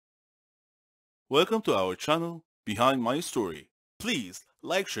Welcome to our channel, Behind My Story. Please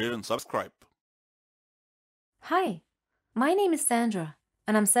like, share, and subscribe. Hi, my name is Sandra,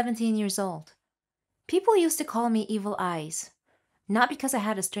 and I'm 17 years old. People used to call me Evil Eyes, not because I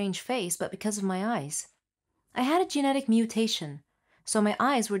had a strange face, but because of my eyes. I had a genetic mutation, so my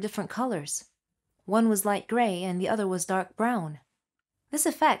eyes were different colors. One was light gray and the other was dark brown. This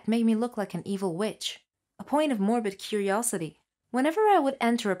effect made me look like an evil witch, a point of morbid curiosity. Whenever I would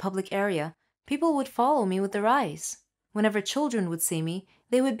enter a public area, people would follow me with their eyes. Whenever children would see me,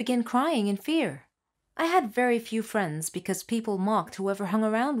 they would begin crying in fear. I had very few friends because people mocked whoever hung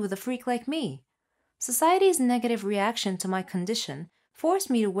around with a freak like me. Society's negative reaction to my condition forced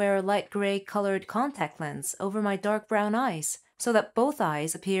me to wear a light gray colored contact lens over my dark brown eyes so that both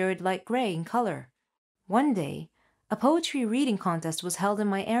eyes appeared light gray in color. One day, a poetry reading contest was held in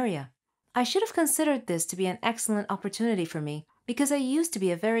my area. I should have considered this to be an excellent opportunity for me because I used to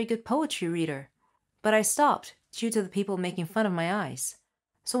be a very good poetry reader. But I stopped due to the people making fun of my eyes.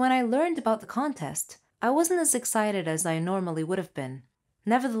 So when I learned about the contest, I wasn't as excited as I normally would have been.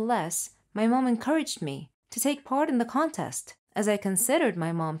 Nevertheless, my mom encouraged me to take part in the contest. As I considered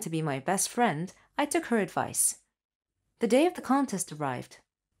my mom to be my best friend, I took her advice. The day of the contest arrived.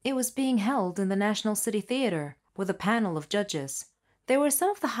 It was being held in the National City Theater with a panel of judges. There were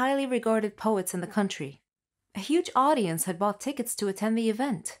some of the highly regarded poets in the country. A huge audience had bought tickets to attend the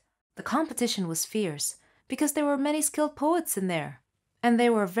event. The competition was fierce because there were many skilled poets in there, and they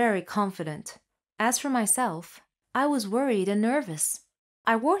were very confident. As for myself, I was worried and nervous.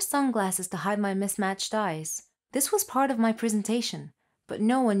 I wore sunglasses to hide my mismatched eyes. This was part of my presentation, but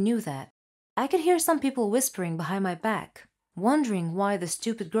no one knew that. I could hear some people whispering behind my back, wondering why the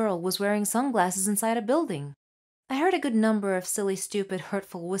stupid girl was wearing sunglasses inside a building. I heard a good number of silly, stupid,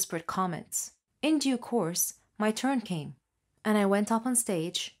 hurtful whispered comments. In due course, my turn came, and I went up on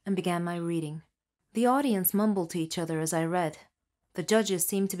stage and began my reading. The audience mumbled to each other as I read. The judges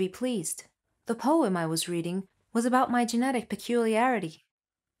seemed to be pleased. The poem I was reading was about my genetic peculiarity.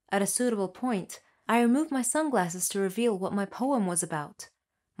 At a suitable point, I removed my sunglasses to reveal what my poem was about.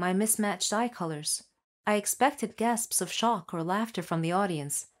 My mismatched eye colors. I expected gasps of shock or laughter from the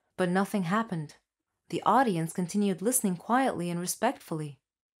audience, but nothing happened. The audience continued listening quietly and respectfully.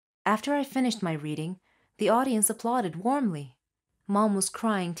 After I finished my reading, the audience applauded warmly. Mom was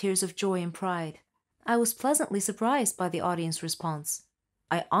crying tears of joy and pride. I was pleasantly surprised by the audience response.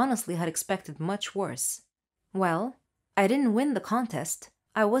 I honestly had expected much worse. Well, I didn't win the contest.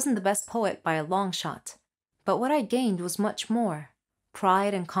 I wasn't the best poet by a long shot. But what I gained was much more: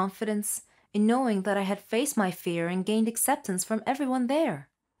 pride and confidence in knowing that I had faced my fear and gained acceptance from everyone there.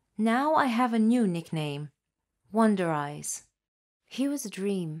 Now I have a new nickname: Wonder Eyes. He was a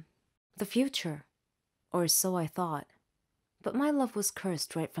dream, the future, or so I thought. But my love was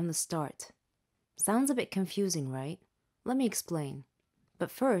cursed right from the start. Sounds a bit confusing, right? Let me explain. But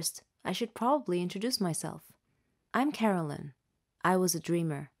first, I should probably introduce myself. I'm Carolyn. I was a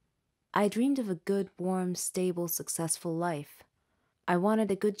dreamer. I dreamed of a good, warm, stable, successful life. I wanted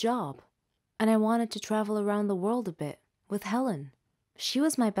a good job. And I wanted to travel around the world a bit with Helen. She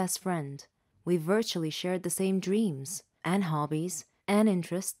was my best friend. We virtually shared the same dreams, and hobbies, and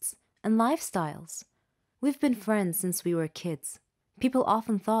interests, and lifestyles. We've been friends since we were kids. People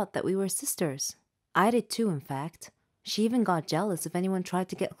often thought that we were sisters. I did too, in fact. She even got jealous if anyone tried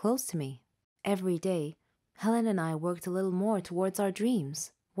to get close to me. Every day, Helen and I worked a little more towards our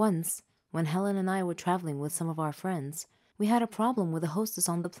dreams. Once, when Helen and I were traveling with some of our friends, we had a problem with the hostess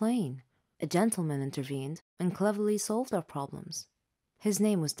on the plane. A gentleman intervened and cleverly solved our problems. His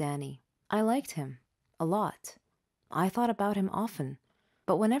name was Danny. I liked him. A lot. I thought about him often.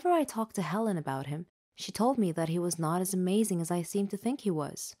 But whenever I talked to Helen about him, she told me that he was not as amazing as I seemed to think he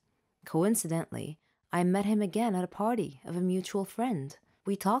was. Coincidentally, I met him again at a party of a mutual friend.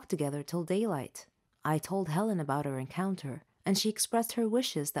 We talked together till daylight. I told Helen about our encounter, and she expressed her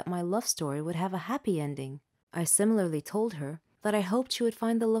wishes that my love story would have a happy ending. I similarly told her that I hoped she would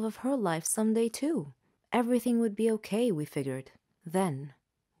find the love of her life someday too. Everything would be okay, we figured. Then,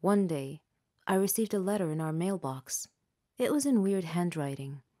 one day, I received a letter in our mailbox. It was in weird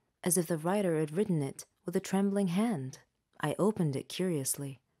handwriting, as if the writer had written it with a trembling hand. I opened it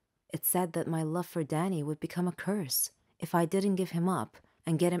curiously. It said that my love for Danny would become a curse if I didn't give him up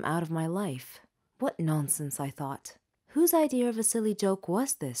and get him out of my life. What nonsense, I thought. Whose idea of a silly joke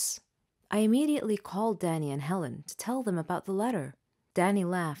was this? I immediately called Danny and Helen to tell them about the letter. Danny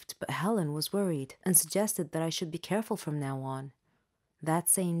laughed, but Helen was worried and suggested that I should be careful from now on. That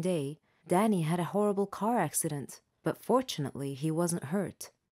same day, Danny had a horrible car accident, but fortunately he wasn't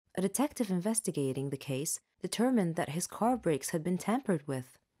hurt. A detective investigating the case determined that his car brakes had been tampered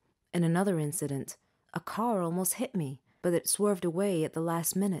with. In another incident, a car almost hit me, but it swerved away at the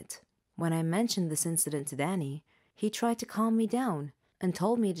last minute. When I mentioned this incident to Danny, he tried to calm me down and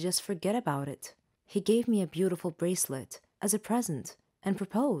told me to just forget about it. He gave me a beautiful bracelet as a present and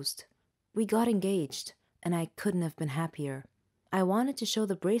proposed. We got engaged, and I couldn't have been happier. I wanted to show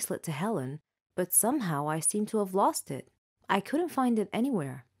the bracelet to Helen, but somehow I seemed to have lost it. I couldn't find it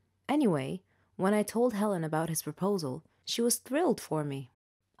anywhere. Anyway, when I told Helen about his proposal, she was thrilled for me.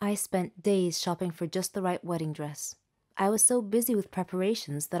 I spent days shopping for just the right wedding dress. I was so busy with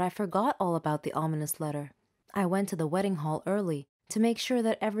preparations that I forgot all about the ominous letter. I went to the wedding hall early to make sure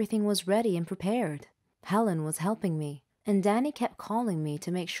that everything was ready and prepared. Helen was helping me, and Danny kept calling me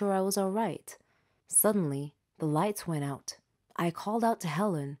to make sure I was all right. Suddenly, the lights went out. I called out to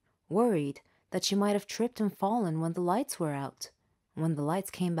Helen, worried that she might have tripped and fallen when the lights were out. When the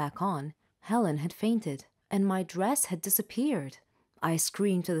lights came back on, Helen had fainted, and my dress had disappeared. I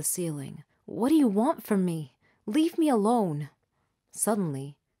screamed to the ceiling, "What do you want from me? Leave me alone!"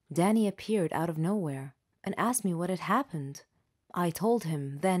 Suddenly, Danny appeared out of nowhere and asked me what had happened. I told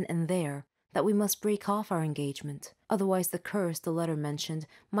him then and there that we must break off our engagement, otherwise the curse the letter mentioned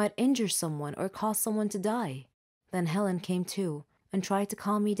might injure someone or cause someone to die. Then Helen came too and tried to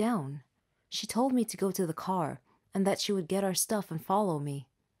calm me down. She told me to go to the car and that she would get our stuff and follow me.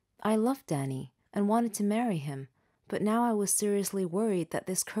 I loved Danny and wanted to marry him, but now I was seriously worried that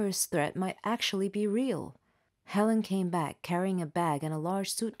this curse threat might actually be real. Helen came back carrying a bag and a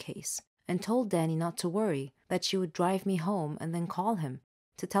large suitcase and told Danny not to worry, that she would drive me home and then call him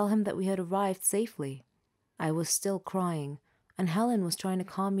to tell him that we had arrived safely. I was still crying, and Helen was trying to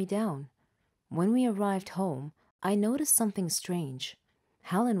calm me down. When we arrived home, I noticed something strange.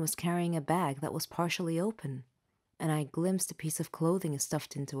 Helen was carrying a bag that was partially open, and I glimpsed a piece of clothing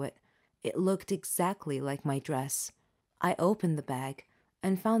stuffed into it. It looked exactly like my dress. I opened the bag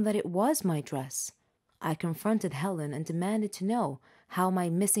and found that it was my dress. I confronted Helen and demanded to know how my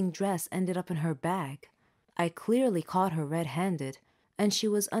missing dress ended up in her bag. I clearly caught her red-handed, and she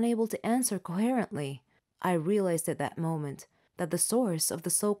was unable to answer coherently. I realized at that moment that the source of the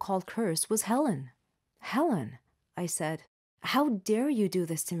so-called curse was Helen. "Helen," I said, "how dare you do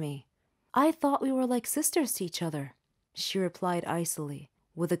this to me? I thought we were like sisters to each other." She replied icily,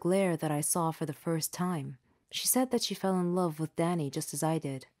 with a glare that I saw for the first time. She said that she fell in love with Danny just as I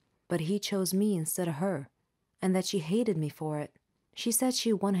did, but he chose me instead of her, and that she hated me for it. She said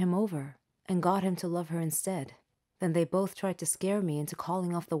she won him over and got him to love her instead. Then they both tried to scare me into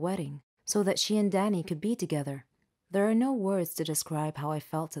calling off the wedding so that she and Danny could be together. There are no words to describe how I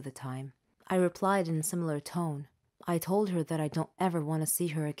felt at the time. I replied in a similar tone. I told her that I don't ever want to see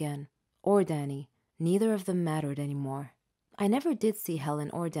her again, or Danny. Neither of them mattered anymore. I never did see Helen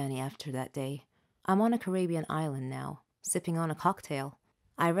or Danny after that day. I'm on a Caribbean island now, sipping on a cocktail.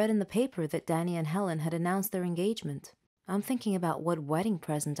 I read in the paper that Danny and Helen had announced their engagement. I'm thinking about what wedding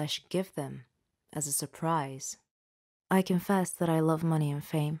present I should give them as a surprise. I confess that I love money and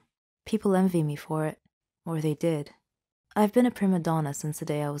fame. People envy me for it, or they did. I've been a prima donna since the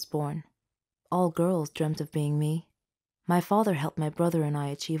day I was born. All girls dreamt of being me. My father helped my brother and I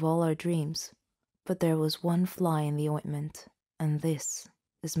achieve all our dreams. But there was one fly in the ointment, and this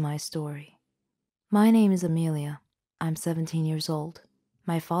is my story. My name is Amelia. I'm 17 years old.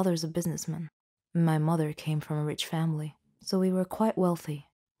 My father's a businessman. My mother came from a rich family, so we were quite wealthy,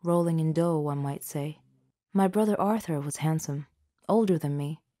 rolling in dough, one might say. My brother Arthur was handsome, older than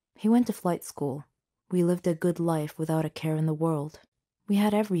me. He went to flight school. We lived a good life without a care in the world. We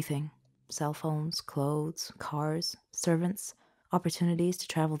had everything: cell phones, clothes, cars, servants, opportunities to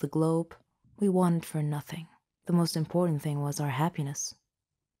travel the globe. We wanted for nothing. The most important thing was our happiness.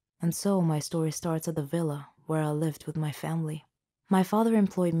 And so my story starts at the villa where I lived with my family. My father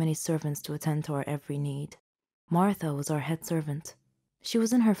employed many servants to attend to our every need. Martha was our head servant. She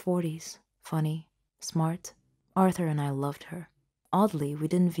was in her 40s, funny, smart. Arthur and I loved her. Oddly, we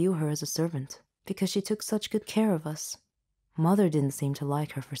didn't view her as a servant because she took such good care of us. Mother didn't seem to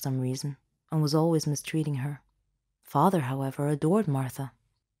like her for some reason and was always mistreating her. Father, however, adored Martha.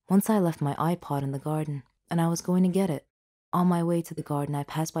 Once I left my iPod in the garden, and I was going to get it. On my way to the garden, I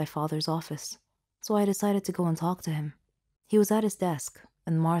passed by Father's office, so I decided to go and talk to him. He was at his desk,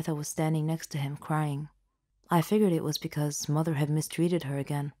 and Martha was standing next to him, crying. I figured it was because Mother had mistreated her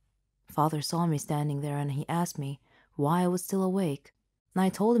again. Father saw me standing there, and he asked me why I was still awake, and I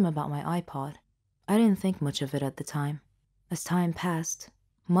told him about my iPod. I didn't think much of it at the time. As time passed,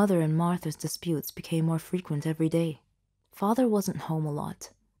 Mother and Martha's disputes became more frequent every day. Father wasn't home a lot,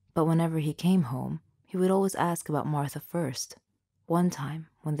 but whenever he came home, he would always ask about Martha first. One time,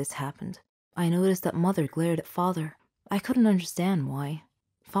 when this happened, I noticed that Mother glared at Father. I couldn't understand why.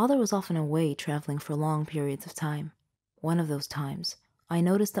 Father was often away traveling for long periods of time. One of those times, I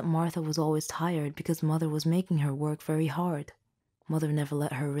noticed that Martha was always tired because Mother was making her work very hard. Mother never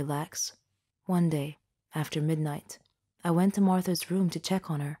let her relax. One day, after midnight, I went to Martha's room to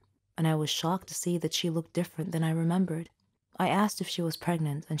check on her, and I was shocked to see that she looked different than I remembered. I asked if she was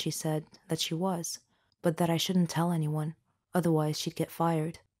pregnant, and she said that she was, but that I shouldn't tell anyone, otherwise she'd get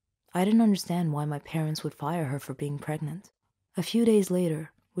fired. I didn't understand why my parents would fire her for being pregnant. A few days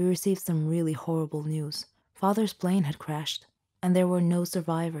later, we received some really horrible news. Father's plane had crashed, and there were no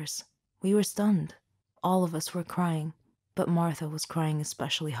survivors. We were stunned. All of us were crying, but Martha was crying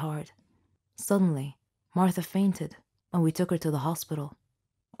especially hard. Suddenly, Martha fainted, and we took her to the hospital.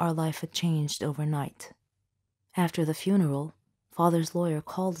 Our life had changed overnight. After the funeral, Father's lawyer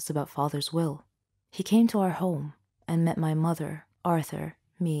called us about Father's will. He came to our home and met my mother, Arthur,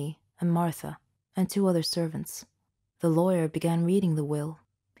 me, and Martha, and 2 other servants. The lawyer began reading the will.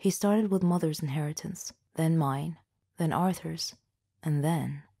 He started with Mother's inheritance, then mine, then Arthur's, and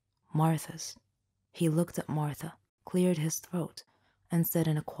then Martha's. He looked at Martha, cleared his throat, and said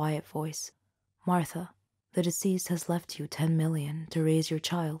in a quiet voice, "Martha, the deceased has left you 10 million to raise your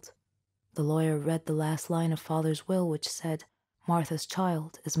child." The lawyer read the last line of Father's will, which said, "Martha's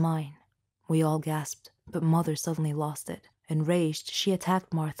child is mine." We all gasped, but Mother suddenly lost it. Enraged, she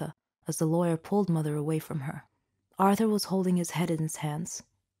attacked Martha as the lawyer pulled Mother away from her. Arthur was holding his head in his hands,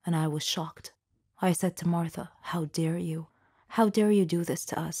 and I was shocked. I said to Martha, "How dare you? How dare you do this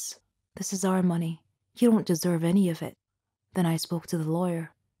to us? This is our money. You don't deserve any of it." Then I spoke to the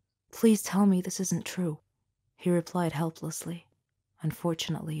lawyer. "Please tell me this isn't true." He replied helplessly,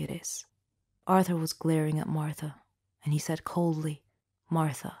 "Unfortunately, it is." Arthur was glaring at Martha, and he said coldly,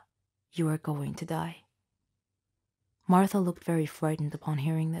 "Martha, you are going to die." Martha looked very frightened upon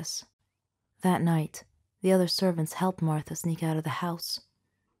hearing this. That night, the other servants helped Martha sneak out of the house.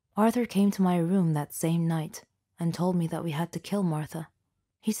 Arthur came to my room that same night and told me that we had to kill Martha.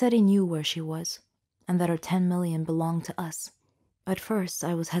 He said he knew where she was, and that her 10 million belonged to us. At first,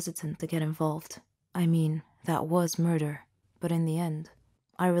 I was hesitant to get involved. I mean, that was murder, but in the end,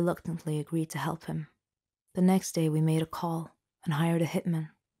 I reluctantly agreed to help him. The next day we made a call and hired a hitman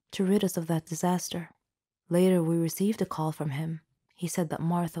to rid us of that disaster. Later we received a call from him. He said that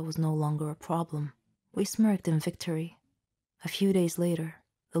Martha was no longer a problem. We smirked in victory. A few days later,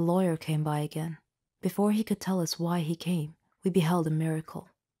 the lawyer came by again. Before he could tell us why he came, we beheld a miracle.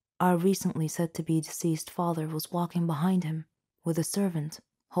 Our recently said to be deceased father was walking behind him with a servant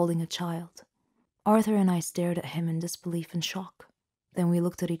holding a child. Arthur and I stared at him in disbelief and shock. Then we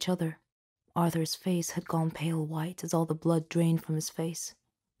looked at each other. Arthur's face had gone pale white as all the blood drained from his face.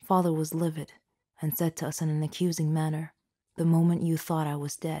 Father was livid and said to us in an accusing manner, "The moment you thought I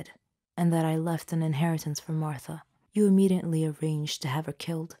was dead and that I left an inheritance for Martha, you immediately arranged to have her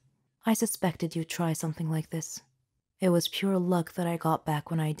killed. I suspected you'd try something like this. It was pure luck that I got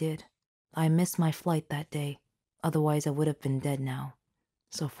back when I did. I missed my flight that day, otherwise I would have been dead now.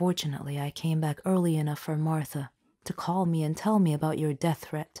 So fortunately I came back early enough for Martha to call me and tell me about your death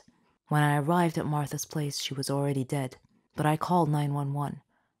threat. When I arrived at Martha's place, she was already dead, but I called 911,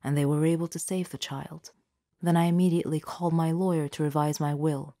 and they were able to save the child. Then I immediately called my lawyer to revise my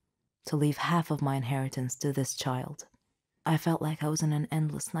will, to leave half of my inheritance to this child. I felt like I was in an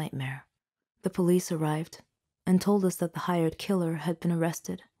endless nightmare. The police arrived and told us that the hired killer had been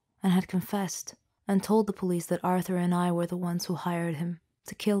arrested and had confessed and told the police that Arthur and I were the ones who hired him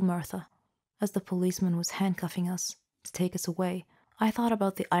to kill Martha. As the policeman was handcuffing us to take us away, I thought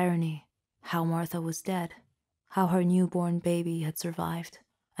about the irony, how Martha was dead, how her newborn baby had survived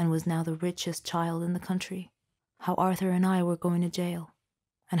and was now the richest child in the country, how Arthur and I were going to jail,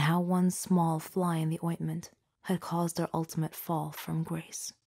 and how one small fly in the ointment had caused our ultimate fall from grace.